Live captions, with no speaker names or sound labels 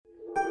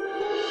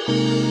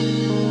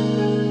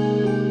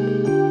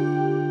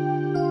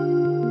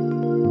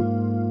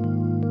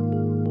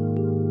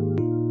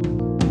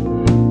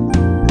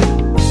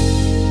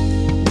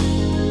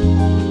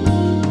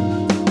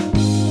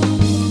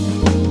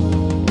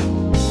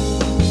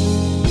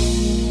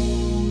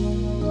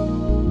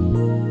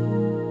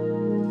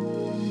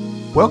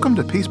Welcome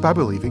to Peace by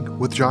Believing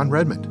with Jon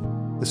Redmond,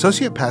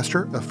 Associate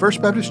Pastor of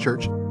First Baptist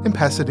Church in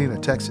Pasadena,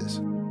 Texas.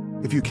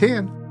 If you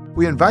can,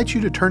 we invite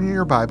you to turn in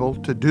your Bible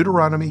to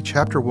Deuteronomy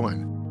chapter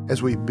 1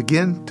 as we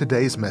begin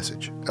today's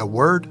message, a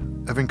word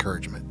of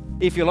encouragement.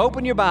 If you'll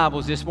open your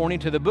Bibles this morning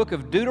to the book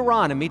of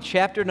Deuteronomy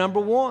chapter number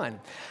 1.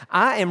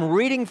 I am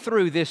reading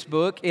through this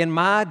book in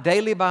my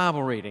daily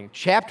Bible reading,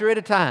 chapter at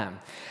a time.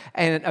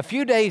 And a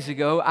few days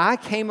ago, I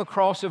came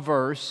across a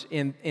verse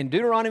in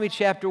Deuteronomy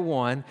chapter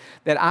 1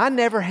 that I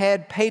never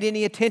had paid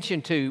any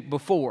attention to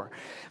before.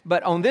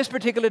 But on this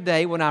particular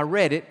day, when I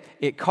read it,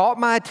 it caught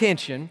my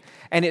attention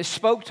and it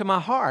spoke to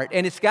my heart.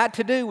 And it's got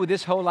to do with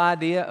this whole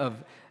idea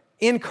of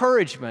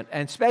encouragement,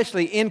 and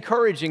especially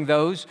encouraging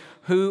those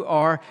who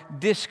are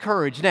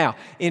discouraged. Now,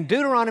 in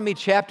Deuteronomy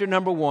chapter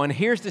number 1,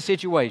 here's the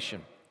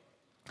situation.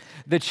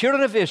 The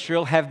children of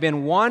Israel have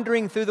been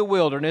wandering through the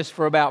wilderness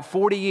for about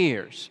 40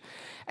 years.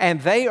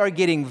 And they are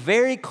getting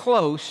very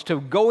close to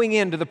going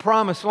into the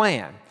promised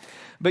land.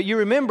 But you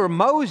remember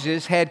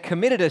Moses had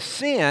committed a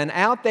sin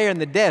out there in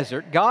the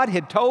desert. God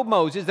had told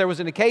Moses there was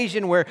an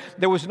occasion where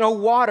there was no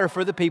water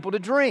for the people to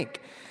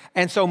drink.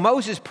 And so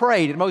Moses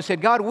prayed, and Moses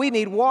said, God, we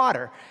need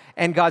water.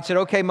 And God said,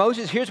 okay,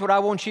 Moses, here's what I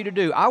want you to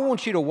do. I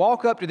want you to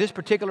walk up to this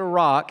particular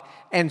rock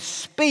and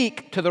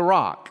speak to the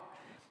rock.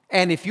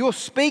 And if you'll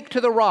speak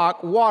to the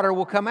rock, water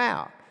will come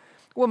out.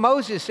 Well,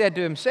 Moses said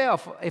to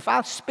himself, if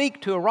I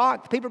speak to a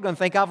rock, people are going to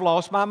think I've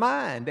lost my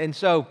mind. And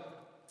so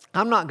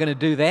I'm not going to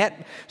do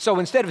that. So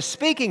instead of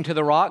speaking to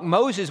the rock,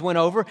 Moses went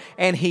over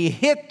and he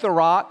hit the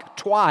rock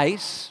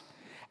twice.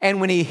 And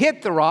when he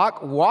hit the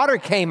rock, water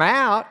came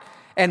out.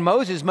 And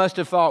Moses must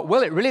have thought,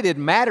 well, it really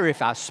didn't matter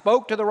if I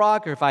spoke to the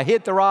rock or if I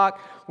hit the rock.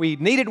 We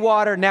needed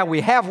water. Now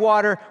we have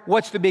water.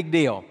 What's the big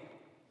deal?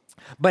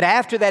 But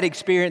after that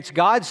experience,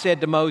 God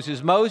said to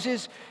Moses,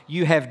 Moses,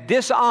 you have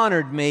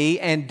dishonored me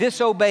and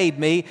disobeyed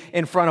me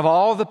in front of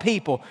all the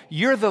people.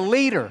 You're the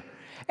leader,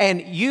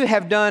 and you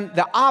have done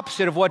the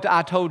opposite of what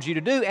I told you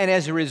to do. And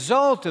as a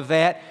result of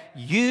that,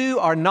 you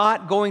are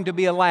not going to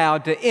be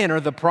allowed to enter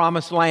the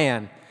promised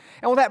land.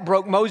 And well, that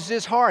broke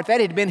Moses' heart.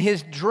 That had been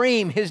his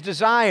dream, his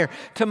desire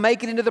to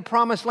make it into the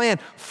promised land.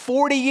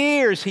 40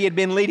 years he had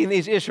been leading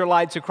these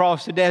Israelites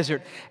across the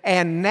desert.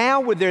 And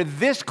now when they're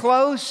this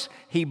close,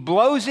 he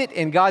blows it,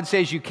 and God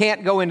says, you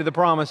can't go into the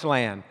promised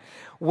land.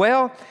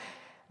 Well,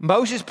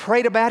 Moses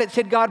prayed about it,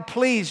 said, God,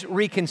 please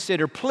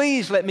reconsider.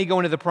 Please let me go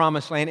into the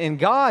promised land. And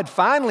God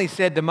finally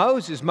said to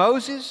Moses,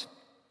 Moses,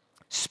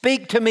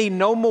 speak to me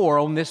no more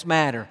on this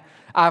matter.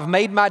 I've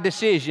made my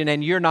decision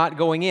and you're not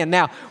going in.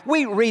 Now,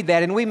 we read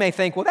that and we may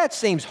think, well, that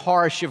seems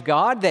harsh of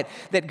God,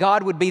 that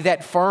God would be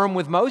that firm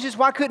with Moses.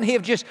 Why couldn't he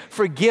have just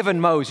forgiven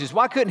Moses?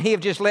 Why couldn't he have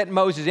just let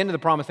Moses into the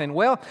promised land?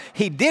 Well,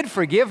 he did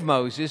forgive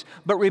Moses,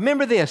 but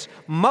remember this,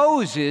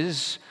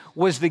 Moses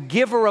was the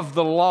giver of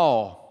the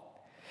law.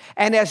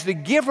 And as the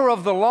giver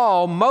of the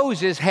law,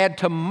 Moses had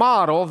to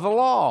model the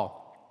law.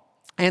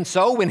 And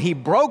so when he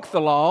broke the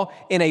law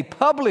in a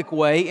public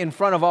way in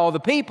front of all the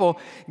people,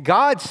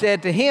 God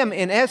said to him,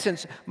 in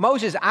essence,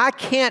 Moses, I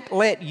can't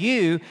let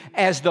you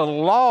as the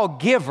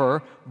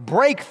lawgiver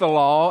break the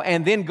law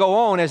and then go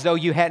on as though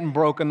you hadn't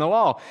broken the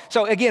law.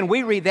 So again,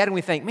 we read that and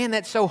we think, man,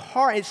 that's so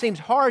hard. It seems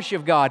harsh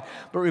of God.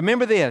 But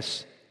remember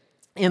this,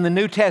 in the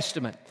New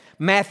Testament,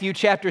 Matthew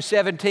chapter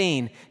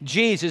 17,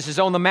 Jesus is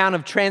on the Mount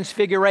of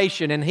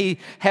Transfiguration and he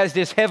has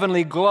this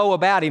heavenly glow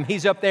about him.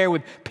 He's up there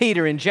with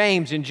Peter and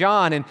James and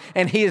John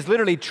and he is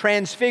literally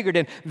transfigured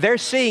and they're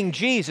seeing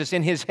Jesus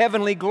in his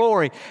heavenly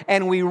glory.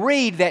 And we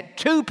read that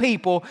two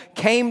people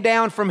came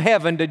down from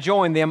heaven to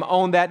join them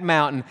on that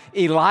mountain,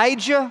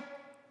 Elijah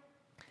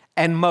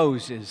and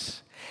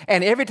Moses.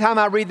 And every time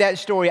I read that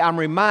story, I'm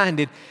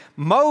reminded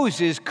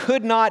Moses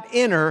could not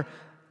enter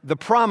the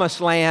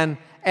promised land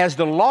as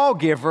the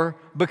lawgiver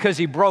because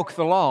he broke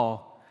the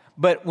law.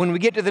 But when we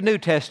get to the New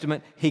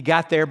Testament, he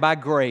got there by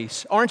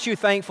grace. Aren't you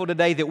thankful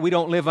today that we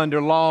don't live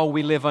under law,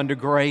 we live under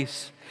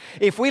grace?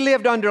 If we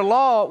lived under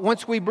law,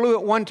 once we blew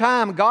it one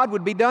time, God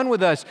would be done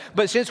with us.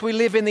 But since we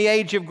live in the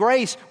age of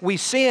grace, we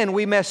sin,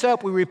 we mess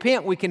up, we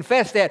repent, we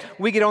confess that,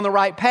 we get on the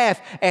right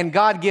path, and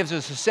God gives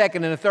us a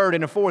second and a third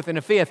and a fourth and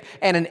a fifth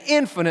and an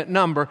infinite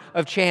number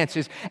of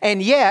chances.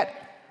 And yet,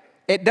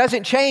 it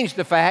doesn't change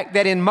the fact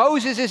that in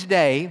Moses'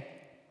 day,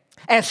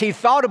 as he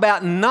thought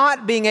about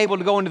not being able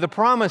to go into the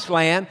promised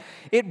land,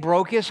 it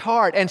broke his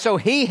heart. And so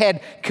he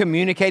had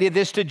communicated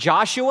this to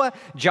Joshua.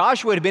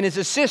 Joshua had been his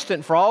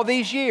assistant for all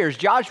these years.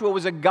 Joshua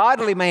was a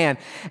godly man.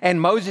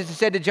 And Moses had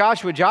said to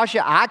Joshua,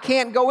 Joshua, I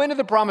can't go into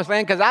the promised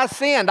land because I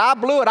sinned. I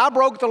blew it. I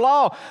broke the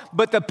law.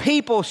 But the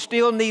people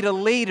still need a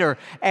leader.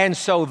 And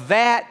so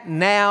that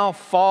now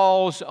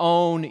falls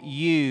on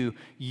you.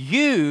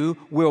 You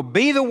will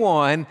be the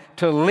one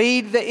to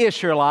lead the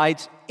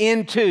Israelites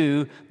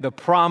into the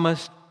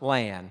promised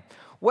land.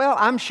 Well,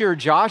 I'm sure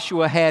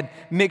Joshua had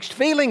mixed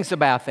feelings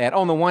about that.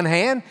 On the one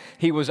hand,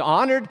 he was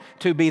honored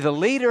to be the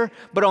leader,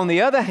 but on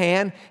the other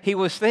hand, he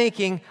was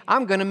thinking,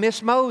 I'm going to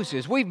miss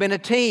Moses. We've been a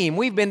team.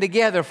 We've been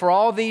together for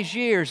all these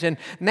years, and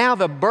now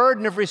the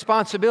burden of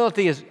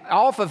responsibility is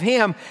off of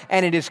him,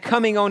 and it is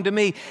coming on to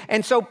me.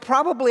 And so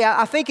probably,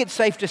 I think it's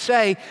safe to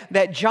say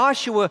that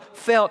Joshua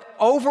felt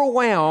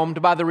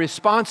overwhelmed by the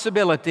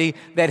responsibility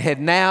that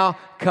had now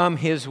come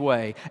his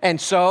way.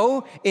 And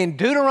so, in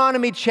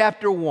Deuteronomy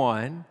chapter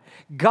 1,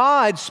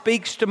 God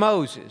speaks to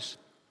Moses,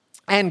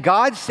 and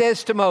God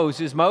says to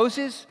Moses,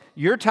 Moses,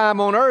 your time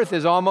on earth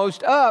is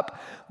almost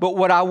up, but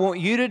what I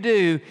want you to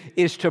do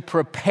is to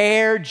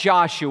prepare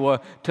Joshua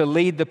to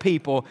lead the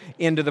people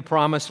into the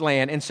promised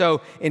land. And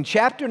so in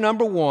chapter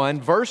number 1,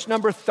 verse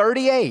number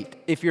 38,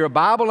 if you're a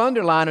Bible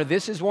underliner,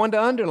 this is one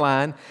to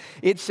underline.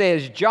 It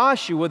says,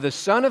 Joshua, the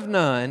son of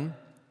Nun,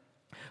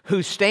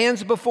 who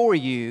stands before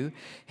you,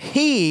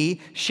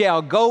 he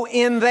shall go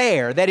in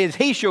there. That is,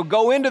 he shall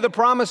go into the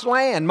promised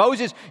land.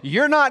 Moses,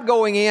 you're not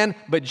going in,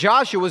 but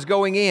Joshua's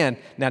going in.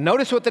 Now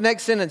notice what the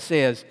next sentence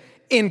says.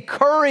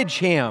 Encourage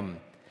him,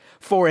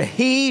 for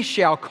he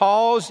shall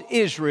cause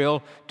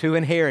Israel to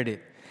inherit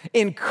it.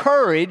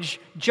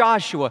 Encourage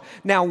Joshua.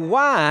 Now,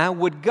 why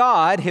would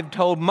God have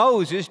told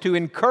Moses to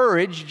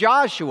encourage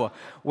Joshua?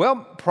 Well,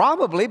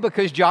 probably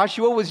because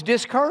Joshua was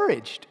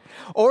discouraged.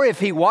 Or if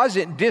he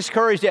wasn't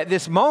discouraged at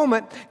this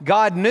moment,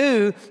 God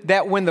knew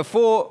that when the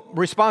full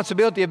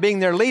responsibility of being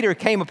their leader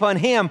came upon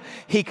him,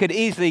 he could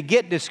easily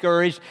get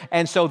discouraged.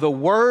 And so the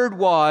word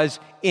was,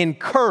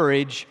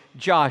 encourage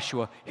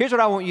Joshua. Here's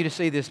what I want you to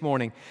see this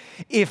morning.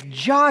 If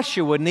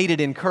Joshua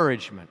needed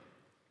encouragement,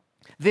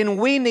 then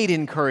we need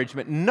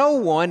encouragement. No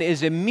one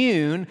is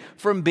immune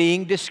from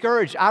being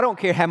discouraged. I don't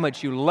care how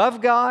much you love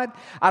God.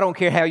 I don't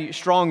care how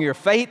strong your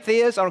faith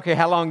is. I don't care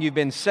how long you've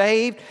been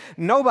saved.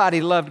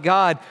 Nobody loved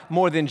God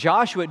more than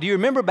Joshua. Do you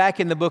remember back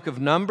in the book of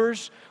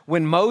Numbers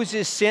when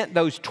Moses sent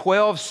those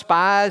 12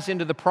 spies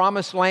into the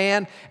promised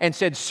land and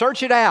said,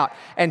 search it out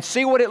and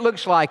see what it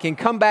looks like and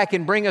come back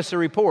and bring us a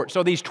report.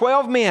 So these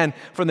 12 men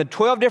from the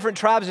 12 different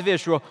tribes of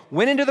Israel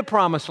went into the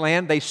promised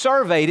land. They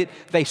surveyed it.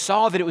 They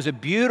saw that it was a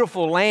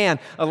beautiful land,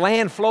 a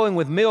land flowing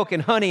with milk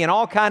and honey and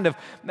all kind of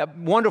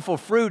wonderful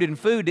fruit and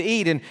food to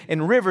eat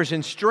and rivers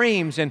and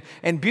streams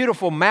and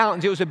beautiful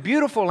mountains. It was a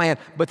beautiful land.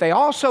 But they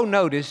also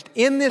noticed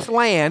in this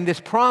land, this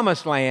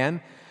promised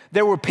land,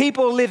 there were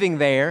people living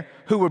there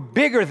who were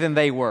bigger than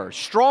they were,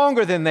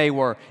 stronger than they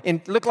were, and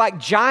looked like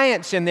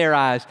giants in their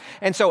eyes.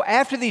 And so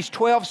after these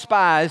 12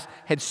 spies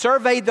had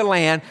surveyed the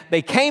land,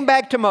 they came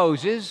back to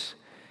Moses,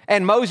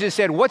 and Moses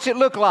said, what's it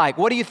look like?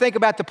 What do you think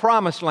about the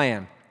promised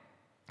land?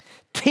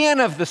 10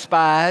 of the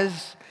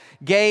spies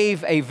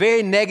gave a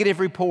very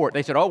negative report.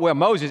 They said, oh, well,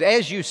 Moses,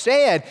 as you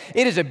said,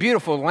 it is a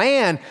beautiful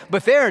land,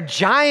 but there are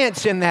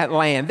giants in that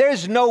land.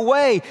 There's no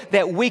way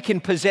that we can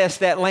possess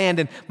that land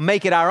and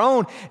make it our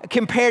own.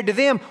 Compared to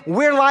them,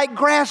 we're like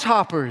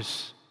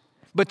grasshoppers.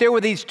 But there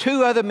were these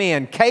 2 other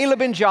men, Caleb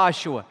and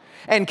Joshua.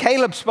 And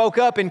Caleb spoke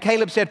up and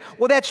Caleb said,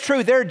 well, that's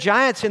true. There are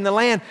giants in the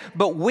land,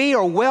 but we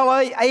are well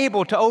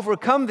able to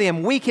overcome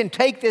them. We can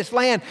take this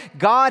land.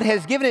 God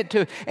has given it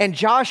to, and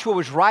Joshua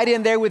was right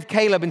in there with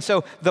Caleb. And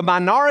so the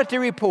minority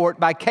report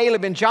by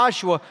Caleb and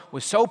Joshua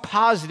was so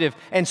positive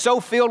and so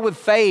filled with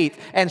faith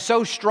and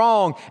so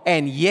strong.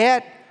 And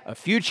yet, a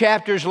few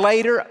chapters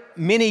later,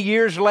 many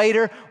years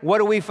later, what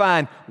do we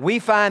find? We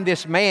find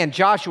this man,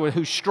 Joshua,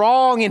 who's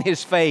strong in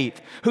his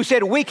faith, who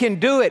said, we can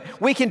do it.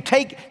 We can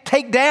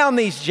take down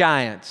these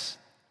giants.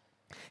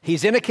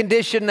 He's in a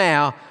condition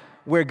now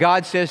where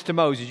God says to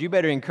Moses, you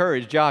better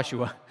encourage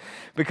Joshua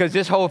because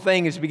this whole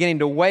thing is beginning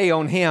to weigh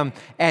on him,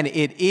 and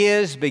it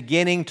is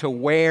beginning to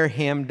wear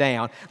him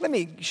down. Let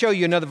me show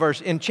you another verse.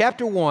 In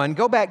chapter 1,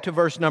 go back to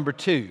verse number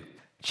 2.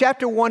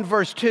 Chapter 1,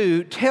 verse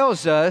 2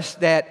 tells us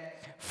that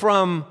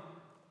from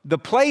the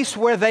place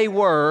where they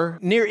were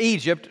near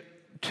Egypt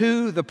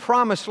to the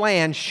promised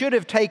land should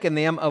have taken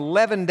them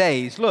 11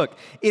 days. Look,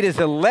 it is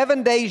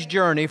 11 days'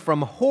 journey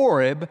from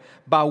Horeb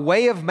by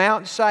way of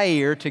Mount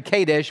Seir to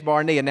Kadesh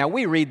Barnea. Now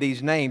we read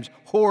these names,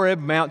 Horeb,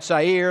 Mount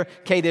Seir,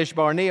 Kadesh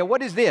Barnea.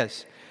 What is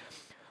this?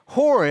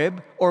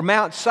 Horeb, or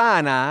Mount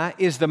Sinai,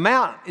 is the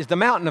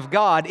mountain of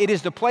God. It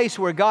is the place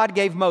where God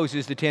gave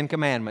Moses the 10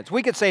 Commandments.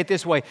 We could say it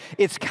this way.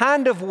 It's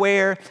kind of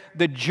where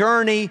the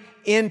journey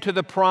into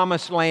the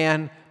promised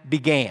land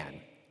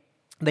began.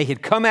 They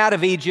had come out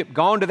of Egypt,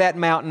 gone to that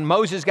mountain.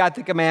 Moses got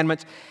the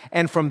commandments.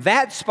 And from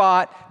that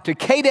spot to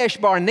Kadesh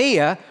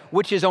Barnea,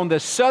 which is on the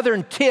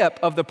southern tip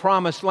of the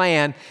promised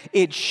land,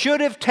 it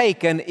should have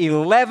taken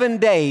 11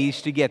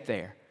 days to get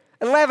there.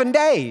 11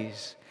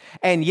 days.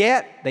 And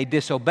yet, they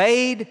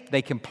disobeyed,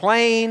 they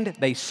complained,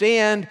 they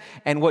sinned,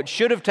 and what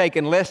should have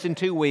taken less than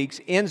 2 weeks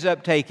ends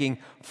up taking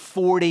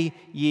 40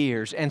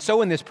 years. And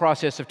so in this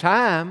process of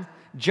time,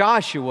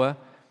 Joshua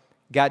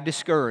got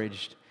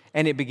discouraged,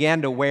 and it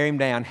began to wear him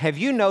down. Have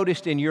you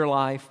noticed in your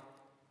life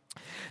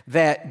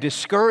that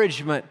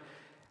discouragement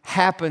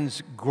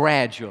happens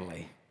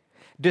gradually?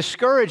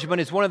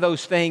 Discouragement is one of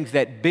those things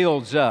that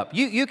builds up.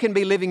 You can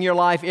be living your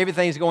life,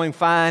 everything's going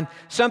fine,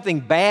 something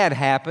bad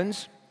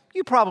happens.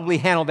 You probably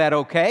handle that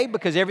okay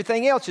because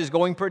everything else is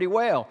going pretty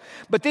well.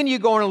 But then you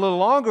go on a little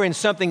longer and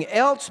something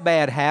else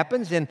bad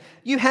happens and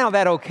you handle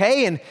that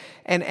okay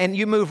and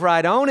you move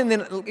right on, and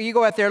then you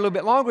go out there a little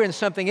bit longer and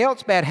something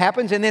else bad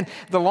happens, and then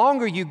the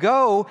longer you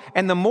go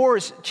and the more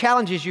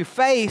challenges you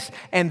face,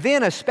 and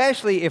then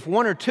especially if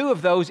one or two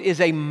of those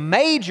is a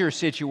major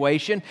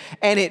situation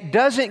and it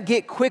doesn't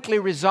get quickly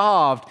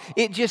resolved,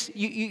 it just,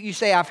 you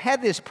say, I've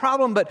had this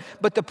problem,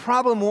 but the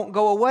problem won't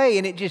go away,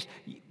 and it just,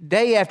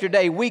 day after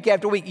day, week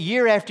after week,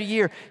 year after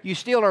year, you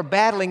still are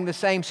battling the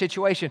same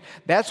situation.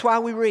 That's why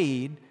we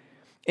read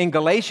in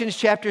Galatians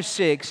chapter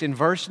 6 in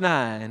verse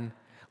 9,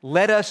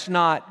 let us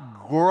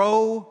not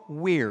grow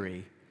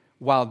weary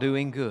while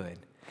doing good.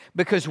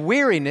 Because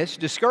weariness,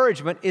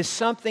 discouragement, is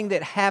something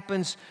that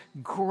happens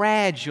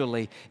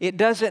gradually. It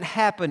doesn't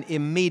happen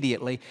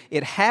immediately.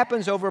 It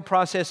happens over a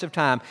process of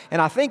time.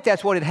 And I think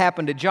that's what had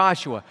happened to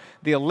Joshua.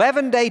 The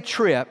 11-day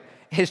trip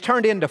has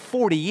turned into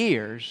 40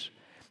 years.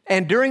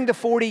 And during the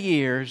 40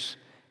 years,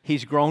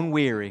 he's grown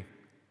weary.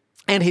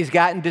 And he's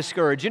gotten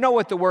discouraged. You know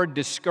what the word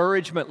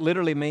discouragement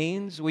literally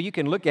means? Well, you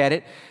can look at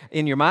it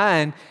in your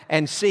mind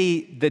and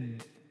see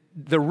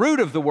the root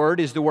of the word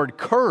is the word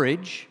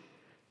courage,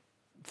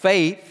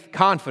 faith,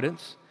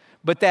 confidence.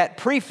 But that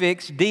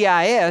prefix,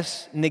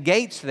 dis,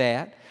 negates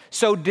that.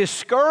 So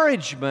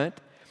discouragement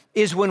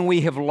is when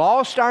we have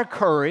lost our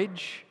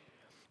courage,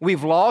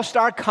 we've lost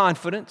our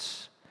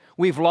confidence,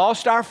 we've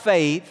lost our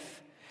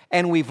faith,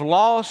 and we've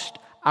lost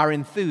our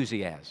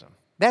enthusiasm.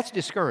 That's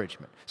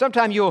discouragement.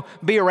 Sometimes you'll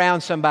be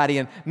around somebody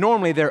and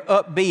normally they're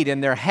upbeat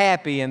and they're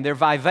happy and they're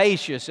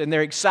vivacious and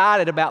they're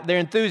excited about, they're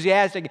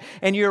enthusiastic,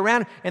 and you're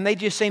around and they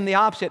just seem the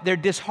opposite. They're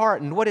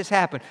disheartened. What has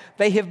happened?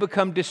 They have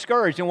become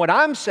discouraged. And what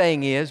I'm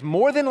saying is,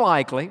 more than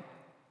likely,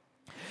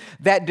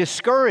 that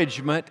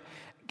discouragement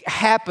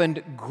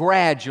happened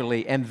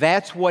gradually, and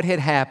that's what had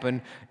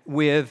happened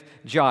with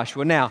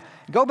Joshua. Now,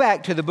 go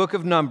back to the book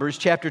of Numbers,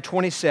 chapter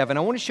 27. I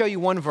want to show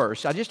you one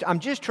verse. I'm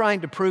just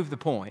trying to prove the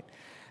point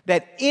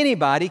that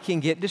anybody can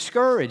get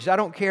discouraged. I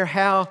don't care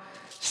how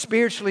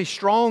spiritually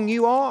strong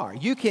you are.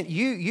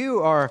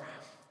 You are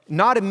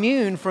not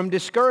immune from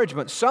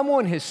discouragement.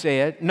 Someone has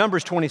said,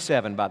 Numbers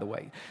 27, by the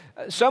way,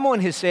 someone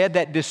has said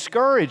that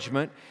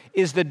discouragement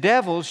is the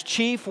devil's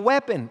chief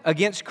weapon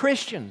against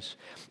Christians.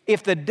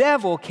 If the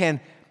devil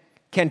can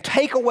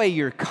take away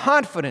your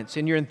confidence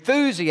and your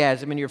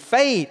enthusiasm and your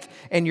faith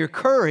and your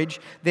courage,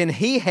 then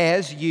he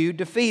has you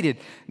defeated.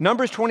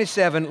 Numbers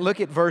 27,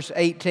 look at verse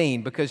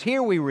 18, because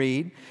here we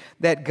read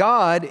that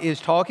God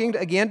is talking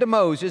again to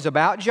Moses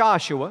about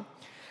Joshua,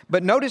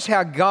 but notice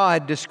how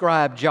God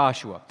described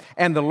Joshua.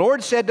 And the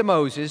Lord said to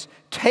Moses,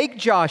 take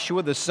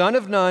Joshua, the son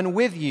of Nun,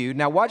 with you.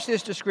 Now watch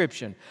this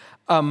description.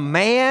 A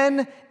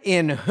man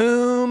in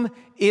whom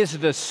is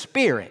the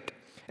Spirit.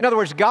 In other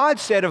words, God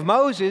said of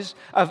Moses,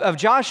 of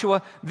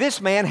Joshua,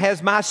 this man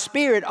has my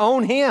Spirit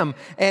on him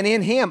and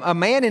in him, a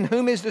man in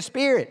whom is the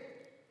Spirit.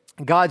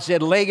 God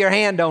said, lay your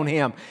hand on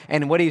him.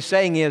 And what he's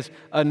saying is,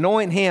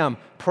 anoint him,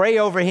 pray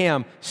over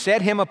him,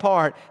 set him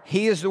apart.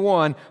 He is the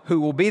one who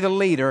will be the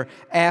leader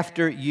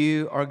after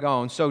you are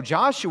gone. So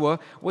Joshua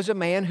was a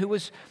man who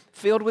was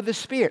filled with the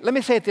Spirit. Let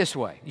me say it this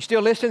way. You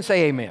still listening?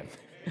 Say amen.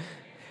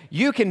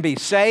 You can be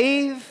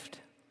saved,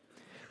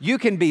 you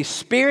can be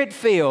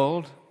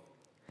Spirit-filled,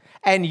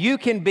 and you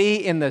can be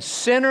in the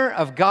center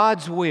of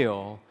God's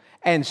will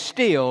and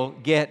still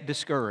get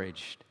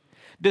discouraged.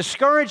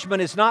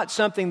 Discouragement is not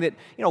something that,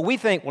 we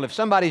think, well, if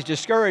somebody's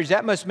discouraged,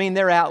 that must mean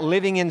they're out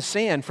living in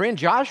sin. Friend,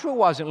 Joshua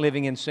wasn't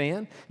living in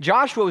sin.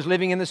 Joshua was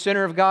living in the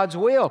center of God's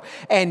will.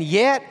 And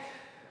yet,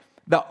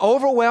 the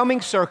overwhelming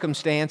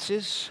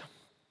circumstances,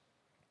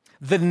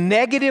 the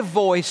negative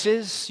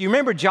voices. You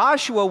remember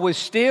Joshua was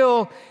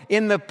still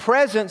in the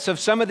presence of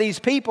some of these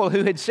people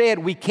who had said,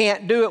 we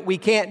can't do it, we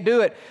can't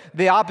do it.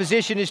 The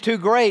opposition is too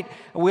great,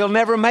 we'll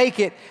never make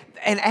it.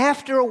 And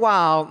after a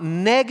while,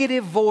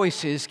 negative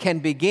voices can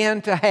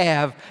begin to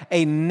have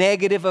a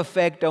negative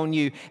effect on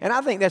you. And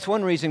I think that's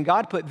one reason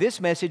God put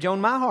this message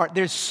on my heart.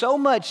 There's so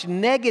much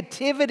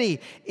negativity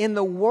in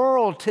the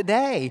world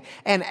today.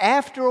 And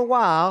after a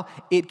while,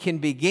 it can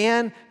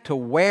begin to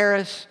wear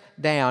us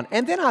down.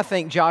 And then I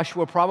think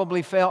Joshua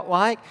probably felt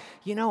like,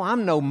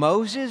 I'm no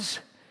Moses.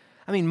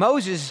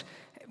 Moses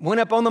went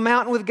up on the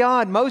mountain with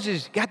God.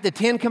 Moses got the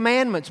 10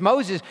 Commandments.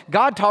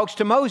 God talks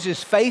to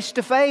Moses face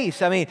to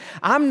face.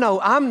 I'm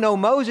no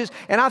Moses.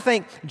 And I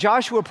think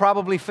Joshua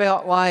probably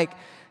felt like,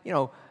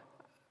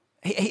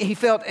 he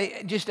felt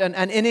just an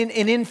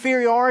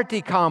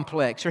inferiority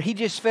complex, or he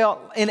just felt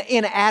an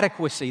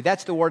inadequacy.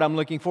 That's the word I'm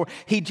looking for.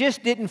 He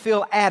just didn't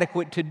feel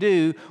adequate to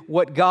do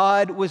what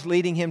God was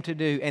leading him to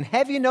do. And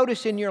have you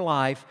noticed in your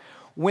life,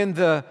 when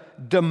the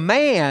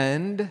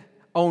demand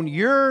on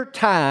your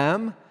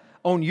time,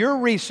 on your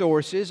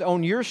resources,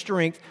 on your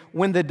strength,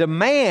 when the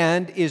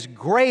demand is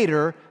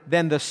greater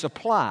than the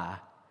supply?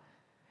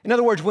 In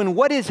other words, when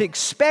what is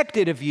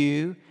expected of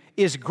you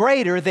is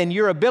greater than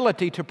your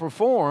ability to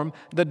perform,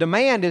 the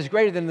demand is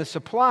greater than the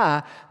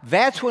supply,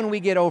 that's when we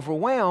get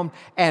overwhelmed,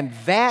 and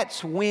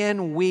that's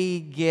when we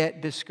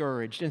get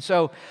discouraged. And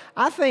so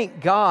I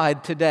think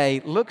God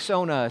today looks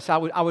on us. I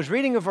was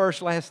reading a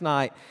verse last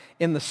night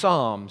in the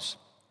Psalms,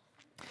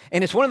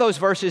 and it's one of those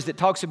verses that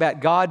talks about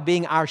God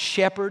being our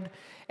shepherd,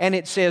 and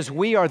it says,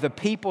 we are the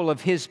people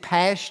of His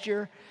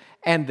pasture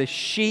and the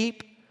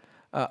sheep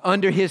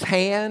under His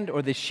hand,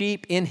 or the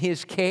sheep in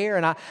His care.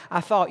 And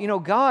I thought,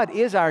 God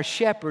is our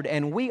shepherd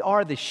and we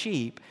are the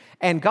sheep,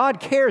 and God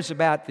cares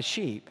about the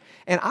sheep.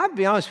 And I'll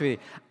be honest with you,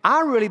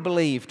 I really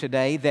believe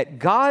today that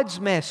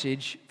God's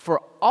message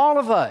for all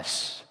of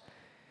us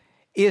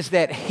is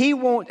that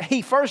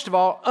He first of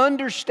all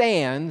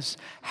understands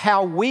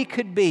how we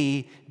could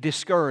be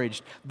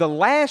discouraged. The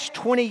last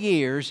 20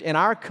 years in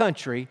our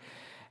country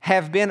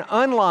have been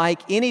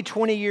unlike any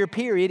 20-year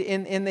period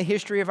in the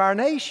history of our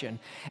nation.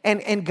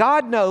 And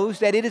God knows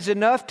that it is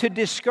enough to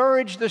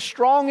discourage the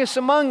strongest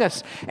among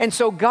us. And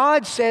so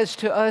God says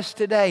to us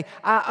today,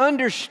 I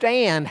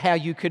understand how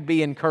you could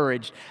be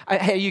encouraged,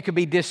 how you could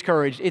be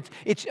discouraged.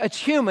 It's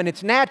human,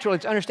 it's natural,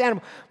 it's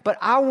understandable, but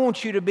I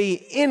want you to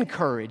be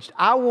encouraged.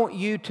 I want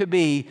you to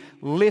be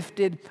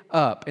lifted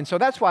up. And so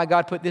that's why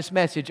God put this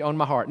message on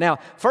my heart. Now,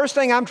 first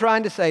thing I'm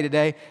trying to say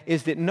today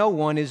is that no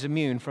one is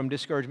immune from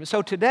discouragement.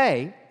 So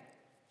today,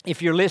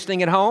 if you're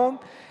listening at home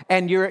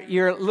and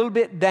you're a little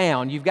bit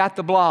down, you've got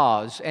the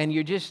blahs and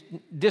you're just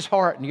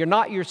disheartened, you're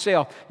not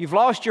yourself, you've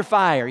lost your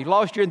fire, you've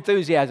lost your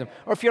enthusiasm,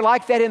 or if you're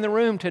like that in the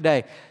room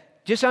today,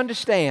 just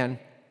understand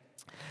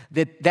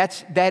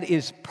that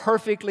is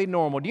perfectly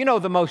normal. Do you know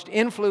the most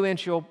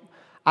influential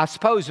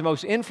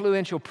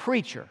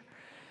preacher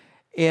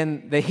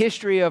in the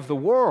history of the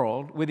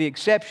world, with the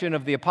exception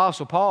of the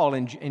Apostle Paul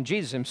and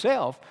Jesus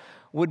himself,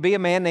 would be a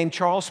man named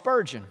Charles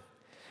Spurgeon.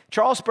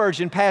 Charles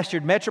Spurgeon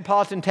pastored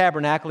Metropolitan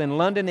Tabernacle in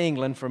London,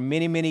 England for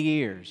many, many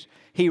years.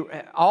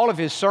 All of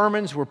his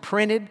sermons were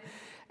printed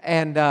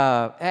and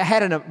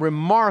had a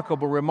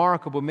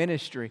remarkable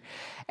ministry.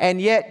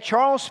 And yet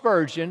Charles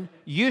Spurgeon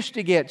used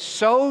to get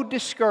so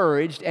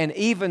discouraged and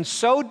even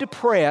so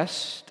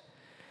depressed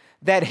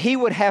that he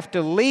would have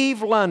to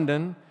leave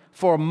London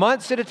for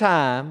months at a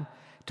time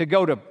to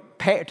go to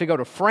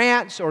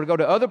France or to go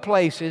to other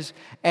places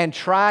and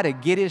try to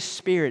get his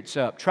spirits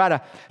up, try to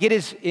get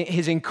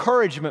his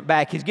encouragement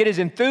back, get his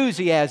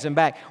enthusiasm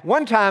back.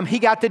 One time he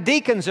got the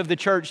deacons of the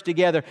church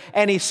together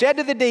and he said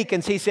to the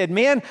deacons, he said,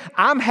 men,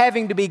 I'm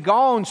having to be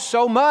gone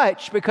so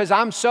much because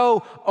I'm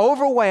so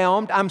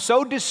overwhelmed, I'm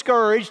so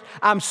discouraged,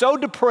 I'm so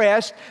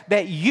depressed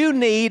that you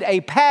need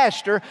a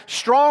pastor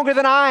stronger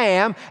than I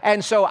am,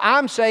 and so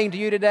I'm saying to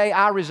you today,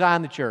 I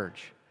resign the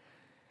church.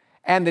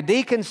 And the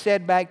deacon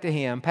said back to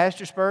him,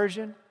 Pastor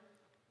Spurgeon,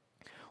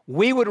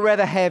 we would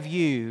rather have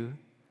you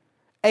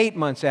 8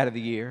 months out of the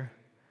year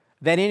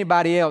than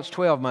anybody else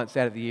 12 months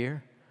out of the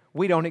year.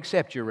 We don't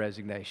accept your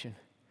resignation.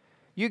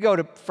 You go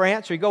to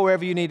France or you go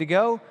wherever you need to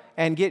go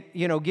and get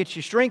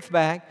your strength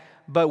back,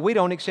 but we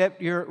don't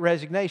accept your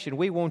resignation.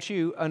 We want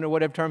you under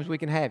whatever terms we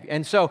can have you.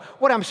 And so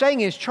what I'm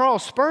saying is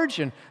Charles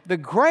Spurgeon, the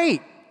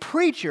great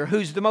preacher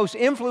who's the most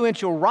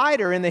influential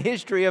writer in the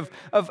history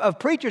of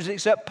preachers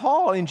except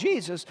Paul and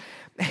Jesus,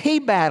 he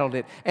battled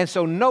it. And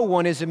so no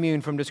one is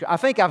immune from discouragement.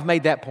 I think I've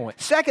made that point.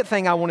 Second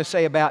thing I want to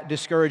say about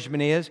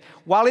discouragement is,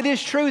 while it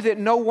is true that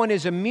no one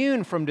is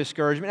immune from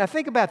discouragement, now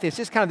think about this.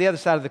 This is kind of the other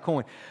side of the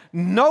coin.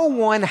 No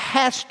one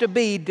has to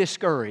be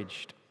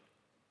discouraged.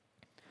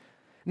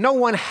 No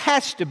one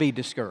has to be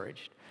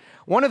discouraged.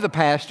 One of the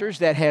pastors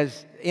that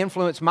has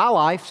influenced my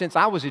life since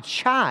I was a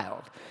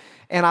child,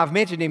 and I've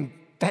mentioned him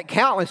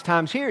countless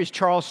times here, is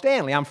Charles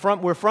Stanley.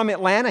 We're from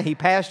Atlanta. He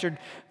pastored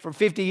for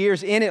 50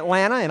 years in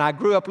Atlanta, and I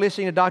grew up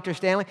listening to Dr.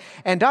 Stanley.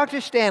 And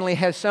Dr. Stanley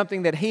has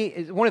something that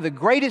one of the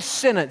greatest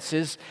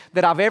sentences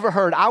that I've ever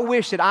heard. I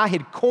wish that I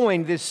had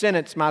coined this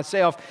sentence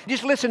myself.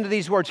 Just listen to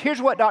these words. Here's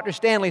what Dr.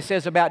 Stanley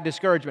says about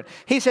discouragement.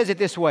 He says it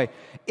this way: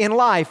 in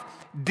life,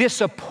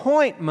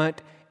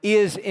 disappointment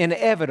is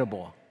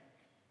inevitable,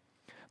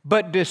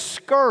 but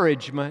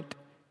discouragement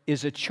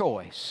is a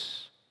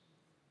choice.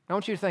 I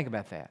want you to think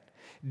about that.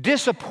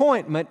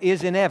 Disappointment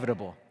is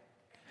inevitable,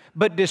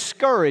 but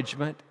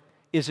discouragement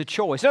is a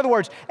choice. In other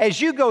words, as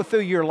you go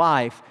through your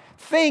life,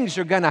 things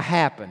are going to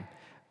happen.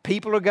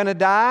 People are going to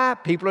die.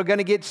 People are going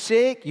to get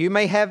sick. You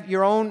may have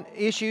your own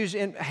issues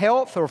in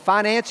health or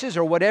finances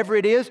or whatever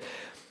it is.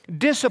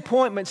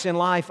 Disappointments in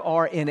life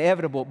are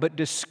inevitable, but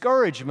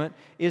discouragement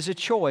is a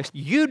choice.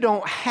 You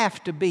don't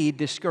have to be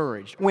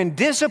discouraged. When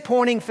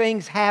disappointing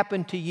things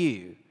happen to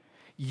you,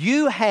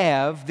 you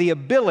have the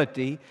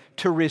ability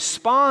to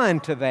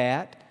respond to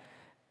that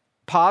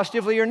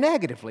positively or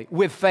negatively,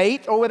 with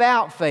faith or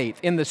without faith,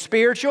 in the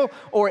spiritual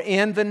or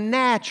in the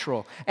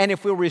natural. And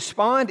if we'll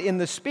respond in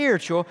the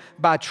spiritual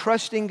by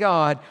trusting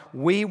God,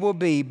 we will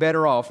be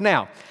better off.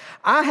 Now,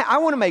 I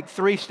want to make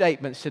 3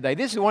 statements today.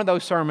 This is one of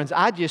those sermons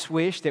I just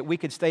wish that we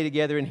could stay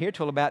together in here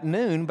till about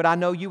noon, but I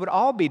know you would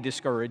all be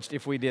discouraged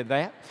if we did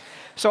that.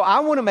 So I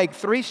want to make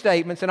 3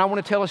 statements, and I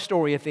want to tell a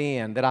story at the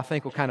end that I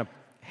think will kind of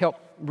help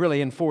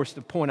really enforce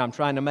the point I'm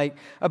trying to make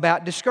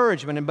about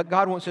discouragement, but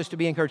God wants us to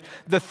be encouraged.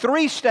 The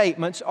three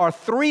statements are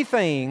three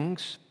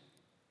things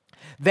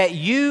that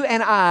you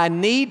and I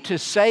need to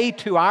say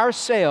to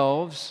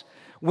ourselves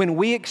when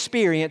we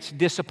experience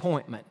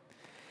disappointment.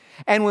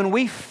 And when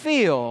we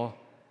feel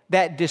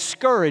that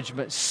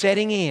discouragement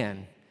setting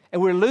in,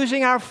 and we're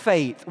losing our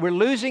faith, we're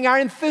losing our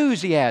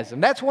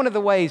enthusiasm. That's one of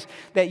the ways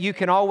that you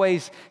can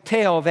always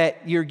tell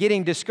that you're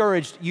getting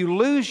discouraged. You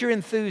lose your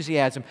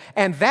enthusiasm.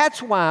 And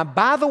that's why,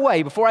 by the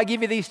way, before I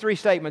give you these three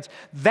statements,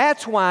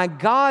 that's why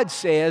God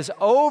says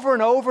over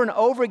and over and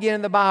over again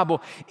in the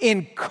Bible,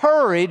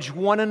 encourage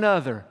one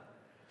another.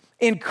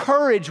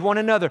 Encourage one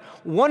another.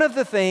 One of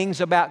the things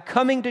about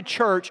coming to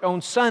church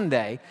on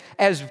Sunday,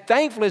 as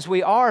thankful as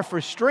we are for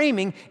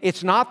streaming,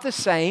 it's not the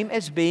same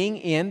as being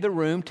in the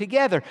room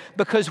together.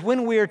 Because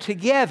when we're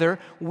together,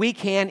 we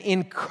can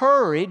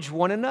encourage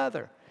one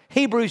another.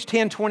 Hebrews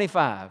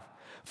 10:25.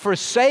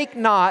 Forsake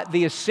not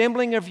the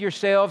assembling of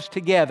yourselves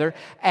together,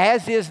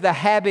 as is the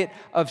habit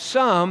of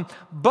some,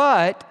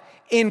 but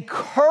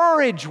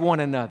encourage one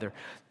another.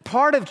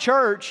 Part of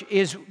church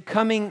is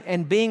coming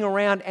and being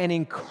around and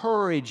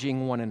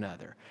encouraging one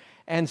another.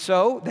 And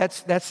so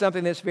that's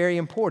something that's very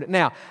important.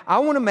 Now, I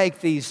want to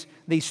make these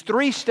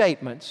three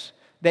statements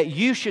that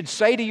you should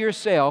say to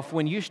yourself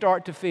when you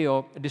start to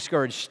feel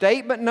discouraged.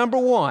 Statement number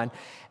one,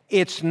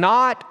 it's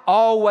not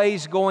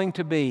always going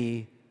to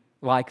be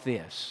like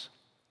this.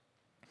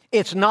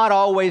 It's not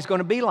always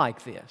going to be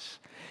like this.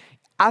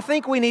 I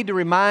think we need to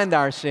remind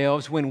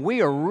ourselves when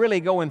we are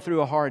really going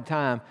through a hard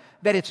time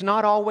that it's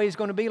not always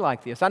going to be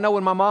like this. I know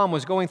when my mom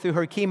was going through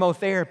her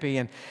chemotherapy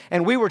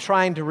and we were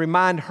trying to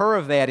remind her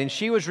of that, and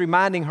she was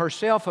reminding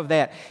herself of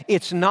that.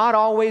 It's not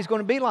always going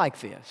to be like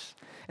this.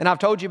 And I've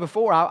told you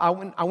before, I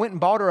went and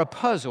bought her a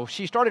puzzle.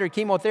 She started her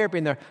chemotherapy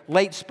in the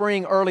late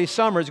spring, early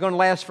summer. It's going to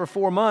last for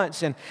 4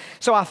 months. And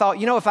so I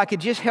thought, if I could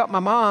just help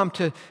my mom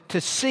to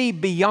see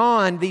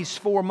beyond these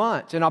 4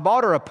 months. And I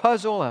bought her a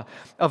puzzle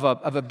of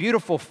a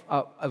beautiful,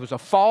 it was a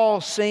fall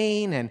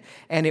scene,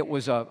 and it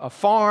was a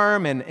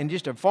farm and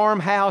just a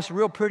farmhouse,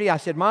 real pretty. I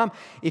said, Mom,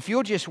 if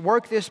you'll just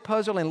work this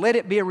puzzle and let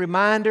it be a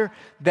reminder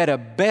that a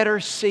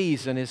better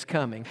season is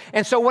coming.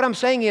 And so what I'm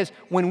saying is,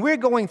 when we're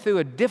going through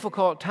a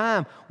difficult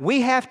time, we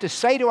have to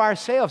say to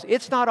ourselves,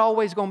 it's not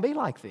always going to be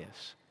like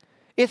this.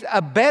 It's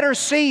a better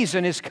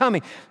season is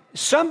coming.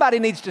 Somebody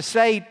needs to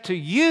say to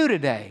you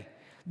today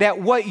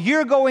that what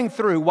you're going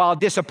through, while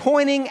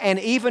disappointing and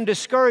even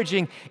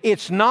discouraging,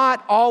 it's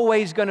not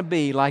always going to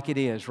be like it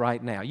is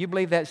right now. You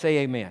believe that? Say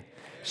amen.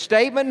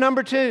 Statement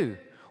number two,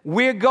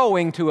 we're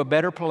going to a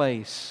better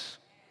place.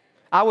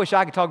 I wish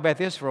I could talk about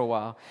this for a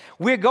while.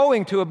 We're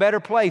going to a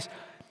better place.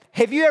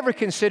 Have you ever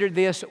considered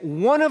this?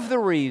 One of the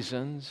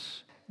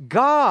reasons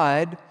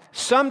God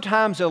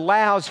sometimes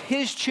allows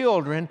His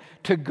children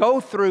to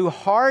go through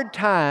hard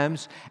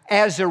times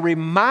as a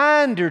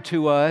reminder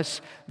to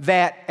us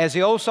that, as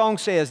the old song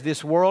says,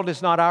 this world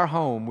is not our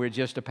home, we're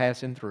just a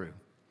passing through.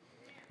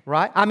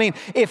 Right? I mean,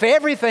 if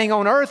everything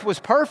on earth was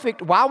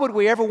perfect, why would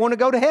we ever want to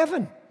go to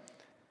heaven?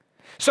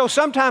 So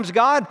sometimes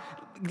God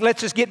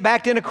lets us get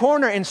backed in a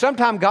corner, and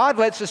sometimes God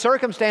lets the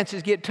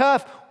circumstances get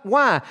tough.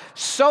 Why?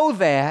 So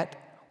that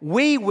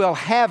we will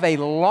have a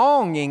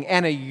longing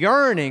and a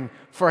yearning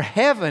for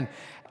heaven.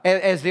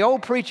 As the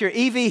old preacher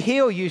E.V.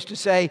 Hill used to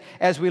say,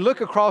 as we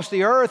look across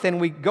the earth and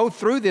we go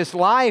through this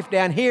life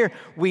down here,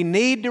 we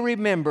need to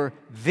remember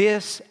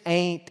this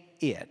ain't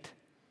it.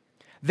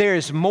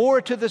 There's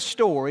more to the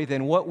story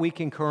than what we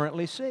can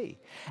currently see.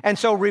 And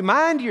so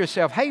remind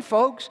yourself, hey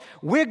folks,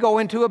 we're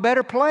going to a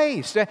better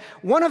place.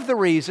 One of the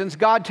reasons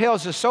God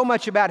tells us so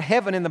much about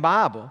heaven in the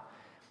Bible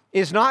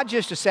is not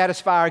just to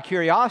satisfy our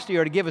curiosity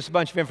or to give us a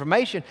bunch of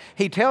information.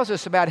 He tells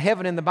us about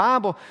heaven in the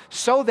Bible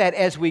so that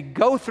as we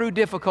go through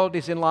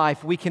difficulties in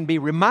life, we can be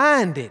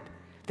reminded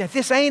that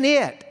this ain't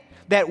it,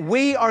 that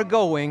we are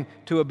going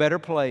to a better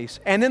place.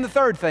 And then the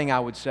third thing I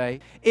would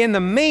say, in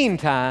the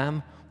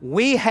meantime,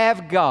 we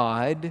have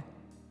God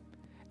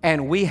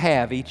and we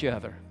have each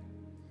other.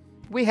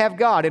 We have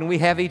God and we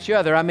have each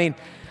other. I mean,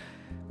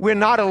 we're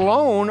not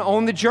alone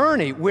on the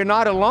journey. We're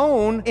not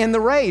alone in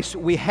the race.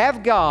 We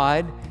have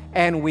God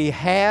and we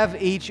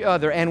have each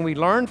other. And we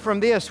learn from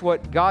this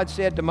what God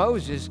said to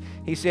Moses.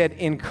 He said,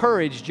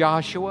 encourage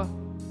Joshua.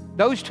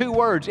 Those two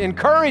words,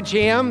 encourage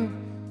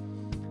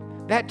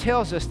him. That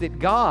tells us that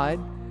God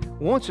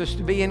wants us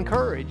to be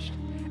encouraged,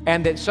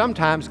 and that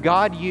sometimes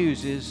God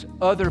uses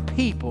other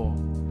people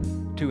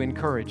to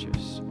encourage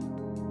us.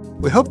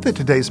 We hope that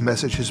today's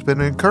message has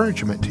been an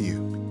encouragement to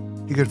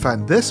you. You can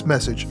find this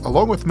message,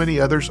 along with many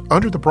others,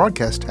 under the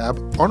broadcast tab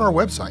on our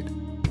website,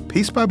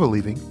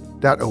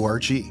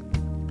 peacebybelieving.org.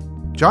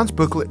 Jon's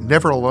booklet,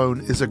 Never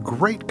Alone, is a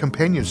great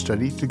companion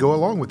study to go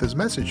along with his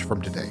message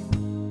from today.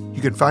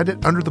 You can find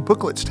it under the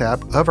Booklets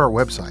tab of our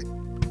website.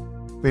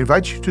 We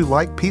invite you to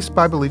like Peace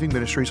by Believing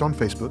Ministries on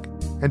Facebook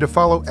and to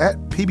follow at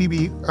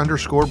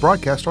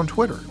PBB_broadcast on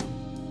Twitter.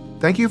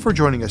 Thank you for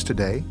joining us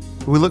today.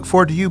 We look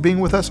forward to you being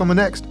with us on the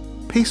next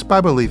Peace by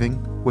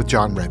Believing with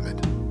Jon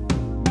Redmond.